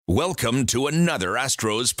Welcome to another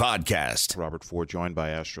Astros podcast. Robert Ford joined by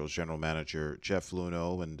Astros general manager Jeff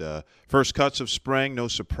Luhnow. And first cuts of spring, no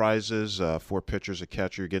surprises. 4 pitchers, a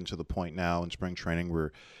catcher. You're getting to the point now in spring training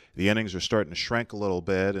where the innings are starting to shrink a little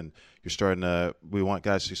bit, and we want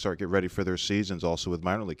guys to get ready for their seasons also with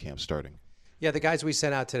minor league camp starting. Yeah, the guys we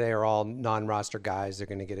sent out today are all non-roster guys. They're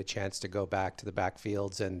going to get a chance to go back to the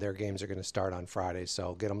backfields, and their games are going to start on Friday.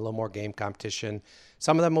 So get them a little more game competition.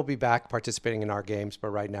 Some of them will be back participating in our games, but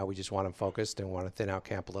right now we just want them focused and want to thin out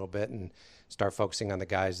camp a little bit and start focusing on the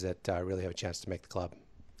guys that really have a chance to make the club.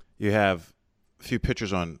 You have a few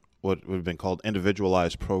pitchers on what would have been called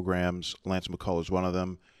individualized programs. Lance McCullers is one of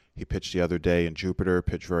them. He pitched the other day in Jupiter,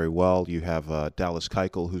 pitched very well. You have Dallas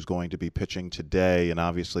Keuchel, who's going to be pitching today, and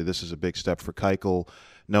obviously this is a big step for Keuchel.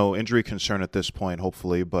 No injury concern at this point,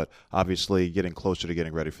 hopefully, but obviously getting closer to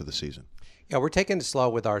getting ready for the season. Yeah, we're taking it slow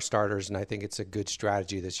with our starters, and I think it's a good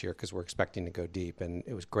strategy this year because we're expecting to go deep. And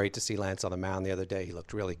it was great to see Lance on the mound the other day. He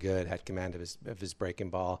looked really good, had command of his breaking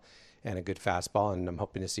ball and a good fastball, and I'm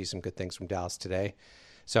hoping to see some good things from Dallas today.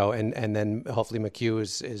 So, and then hopefully McHugh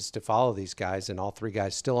is to follow these guys, and all 3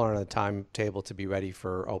 guys still are on the timetable to be ready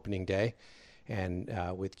for opening day. And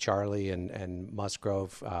with Charlie and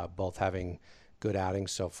Musgrove both having good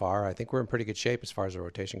outings so far, I think we're in pretty good shape as far as the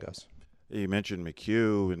rotation goes. You mentioned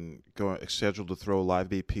McHugh and scheduled to throw live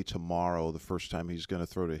BP tomorrow, the first time he's going to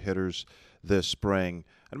throw to hitters this spring.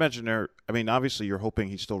 I'd imagine obviously you're hoping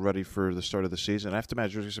he's still ready for the start of the season. I have to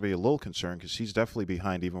imagine there's going to be a little concern because he's definitely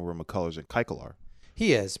behind even where McCullers and Keuchel are.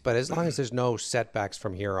 He is, but as long as there's no setbacks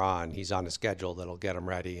from here on, he's on a schedule that'll get him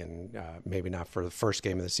ready, and maybe not for the first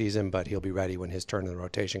game of the season, but he'll be ready when his turn in the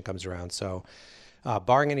rotation comes around. So,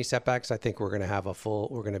 barring any setbacks, I think we're going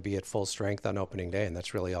to be at full strength on opening day, and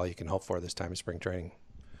that's really all you can hope for this time of spring training.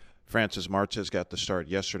 Francis Martes got the start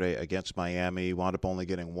yesterday against Miami. Wound up only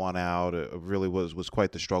getting 1 out. It really was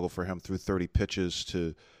quite the struggle for him through 30 pitches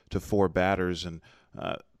to 4 batters, and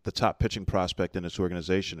the top pitching prospect in this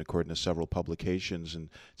organization, according to several publications. And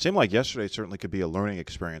it seemed like yesterday certainly could be a learning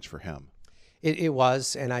experience for him. It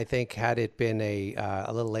was, and I think had it been a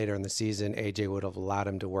little later in the season, AJ would have allowed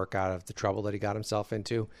him to work out of the trouble that he got himself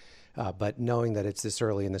into. But knowing that it's this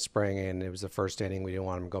early in the spring and it was the first inning, we didn't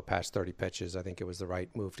want him to go past 30 pitches. I think it was the right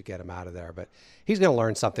move to get him out of there. But he's going to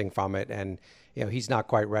learn something from it, and he's not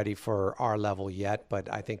quite ready for our level yet.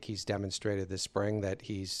 But I think he's demonstrated this spring that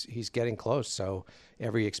he's getting close. So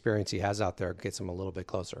every experience he has out there gets him a little bit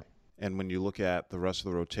closer. And when you look at the rest of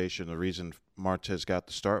the rotation, the reason Martes got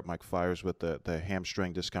the start, Mike Fiers with the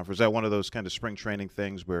hamstring discomfort, is that one of those kind of spring training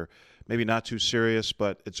things where maybe not too serious,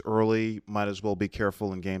 but it's early, might as well be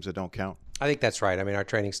careful in games that don't count? I think that's right. I mean, our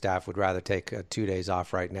training staff would rather take 2 days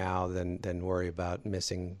off right now than worry about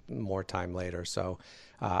missing more time later. So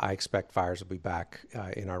I expect Fiers will be back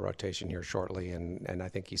in our rotation here shortly, and I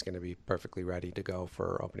think he's going to be perfectly ready to go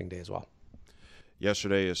for opening day as well.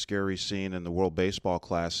 Yesterday, a scary scene in the World Baseball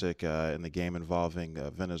Classic in the game involving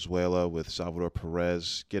Venezuela with Salvador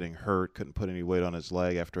Perez getting hurt, couldn't put any weight on his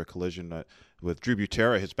leg after a collision with Drew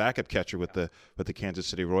Butera, his backup catcher with the Kansas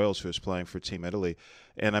City Royals, who was playing for Team Italy.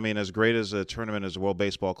 And, I mean, as great as a tournament as the World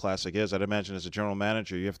Baseball Classic is, I'd imagine as a general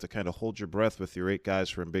manager you have to kind of hold your breath with your 8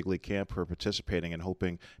 guys from big league camp who are participating and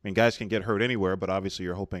hoping. I mean, guys can get hurt anywhere, but obviously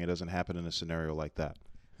you're hoping it doesn't happen in a scenario like that.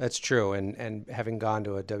 That's true, and having gone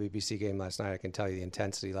to a WBC game last night, I can tell you the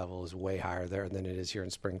intensity level is way higher there than it is here in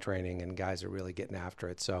spring training, and guys are really getting after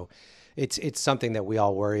it. So it's something that we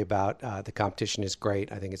all worry about. The competition is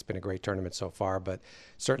great. I think it's been a great tournament so far, but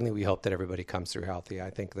certainly we hope that everybody comes through healthy. I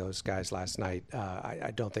think those guys last night,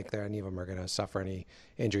 I don't think any of them are going to suffer any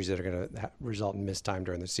injuries that are going to result in missed time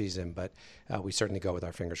during the season, but we certainly go with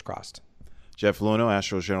our fingers crossed. Jeff Luhnow,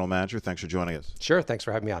 Astros General Manager, thanks for joining us. Sure, thanks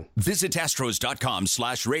for having me on. Visit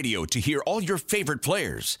Astros.com/radio to hear all your favorite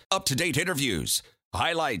players, up-to-date interviews,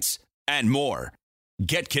 highlights, and more.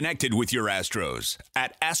 Get connected with your Astros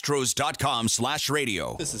at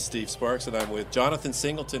Astros.com/radio. This is Steve Sparks, and I'm with Jonathan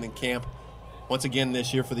Singleton in camp once again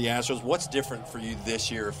this year for the Astros. What's different for you this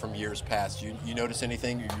year from years past? You notice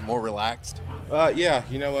anything? You're more relaxed? Yeah,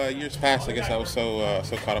 years past, I guess I was so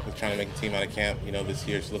caught up with trying to make a team out of camp. This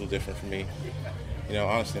year it's a little different for me.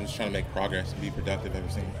 Honestly, I'm just trying to make progress and be productive every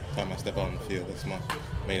single time I step on the field. That's my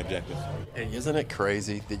main objective. Hey, isn't it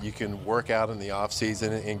crazy that you can work out in the off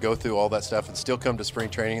season and go through all that stuff and still come to spring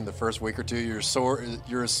training in the first week or two? You're as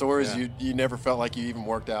sore as you never felt like you even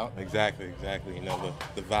worked out. Exactly.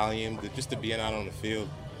 The volume, just to being out on the field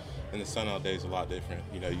in the sun all day is a lot different.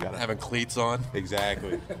 You got having cleats on.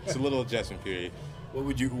 Exactly. It's a little adjustment period. What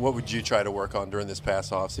would you try to work on during this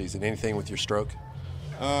past off season? Anything with your stroke?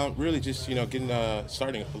 Really just, getting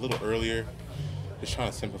starting a little earlier, just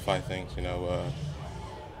trying to simplify things,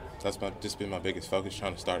 So that's just been my biggest focus,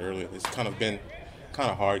 trying to start early. It's kind of been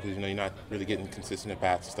hard because, you're not really getting consistent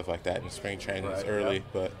at-bats and stuff like that in spring training. It's early,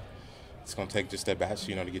 but it's going to take just at-bats,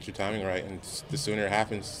 to get your timing right. And the sooner it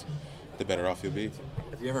happens, the better off you'll be.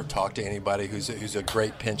 Have you ever talked to anybody who's a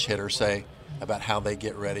great pinch hitter, say, about how they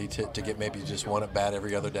get ready to get maybe just one at-bat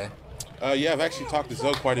every other day? Yeah, I've actually talked to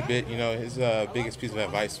Zoe quite a bit. His biggest piece of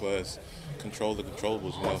advice was control the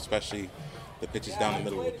controllables, especially the pitches down the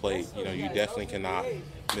middle of the plate. You definitely cannot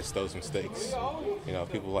miss those mistakes.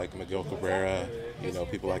 People like Miguel Cabrera,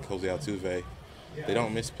 people like Jose Altuve, they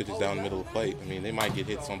don't miss pitches down the middle of the plate. They might get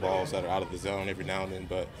hits on balls that are out of the zone every now and then,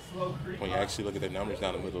 but when you actually look at their numbers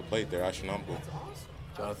down the middle of the plate, they're astronomical.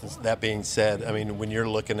 Jonathan, that being said, when you're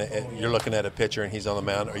looking at a pitcher and he's on the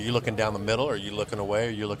mound, are you looking down the middle, or are you looking away, or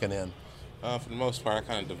are you looking in? For the most part, I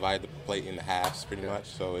kind of divide the plate into halves pretty much,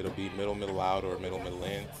 so it'll be middle out, or middle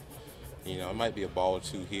in. It might be a ball or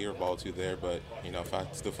two here, a ball or two there, but, if I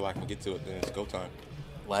still feel like I can get to it, then it's go time.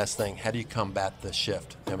 Last thing, how do you combat the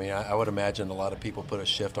shift? I would imagine a lot of people put a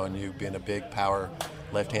shift on you, being a big power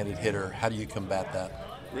left-handed hitter. How do you combat that?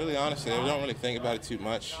 Really, honestly, I don't really think about it too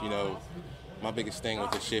much. My biggest thing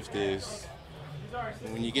with the shift is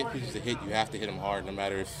when you get pitches to hit, you have to hit them hard, no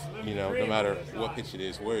matter what pitch it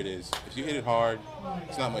is, where it is. If you hit it hard,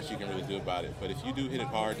 there's not much you can really do about it. But if you do hit it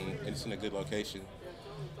hard and it's in a good location,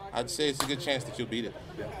 I'd say it's a good chance that you'll beat it.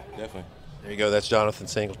 Definitely. There you go. That's Jonathan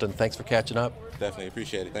Singleton. Thanks for catching up. Definitely.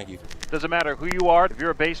 Appreciate it. Thank you. Doesn't matter who you are. If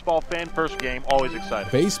you're a baseball fan, first game, always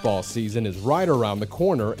excited. Baseball season is right around the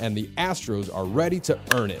corner, and the Astros are ready to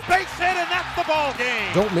earn it. Base hit, and that's the ball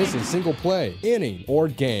game. Don't miss a single play, inning, or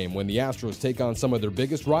game when the Astros take on some of their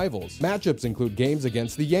biggest rivals. Matchups include games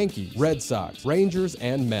against the Yankees, Red Sox, Rangers,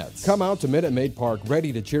 and Mets. Come out to Minute Maid Park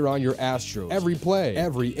ready to cheer on your Astros. Every play,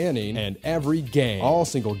 every inning, and every game. All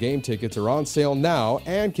single game tickets are on sale now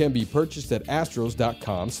and can be purchased at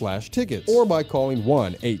astros.com/tickets or by calling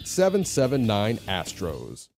 1-8779-ASTROS.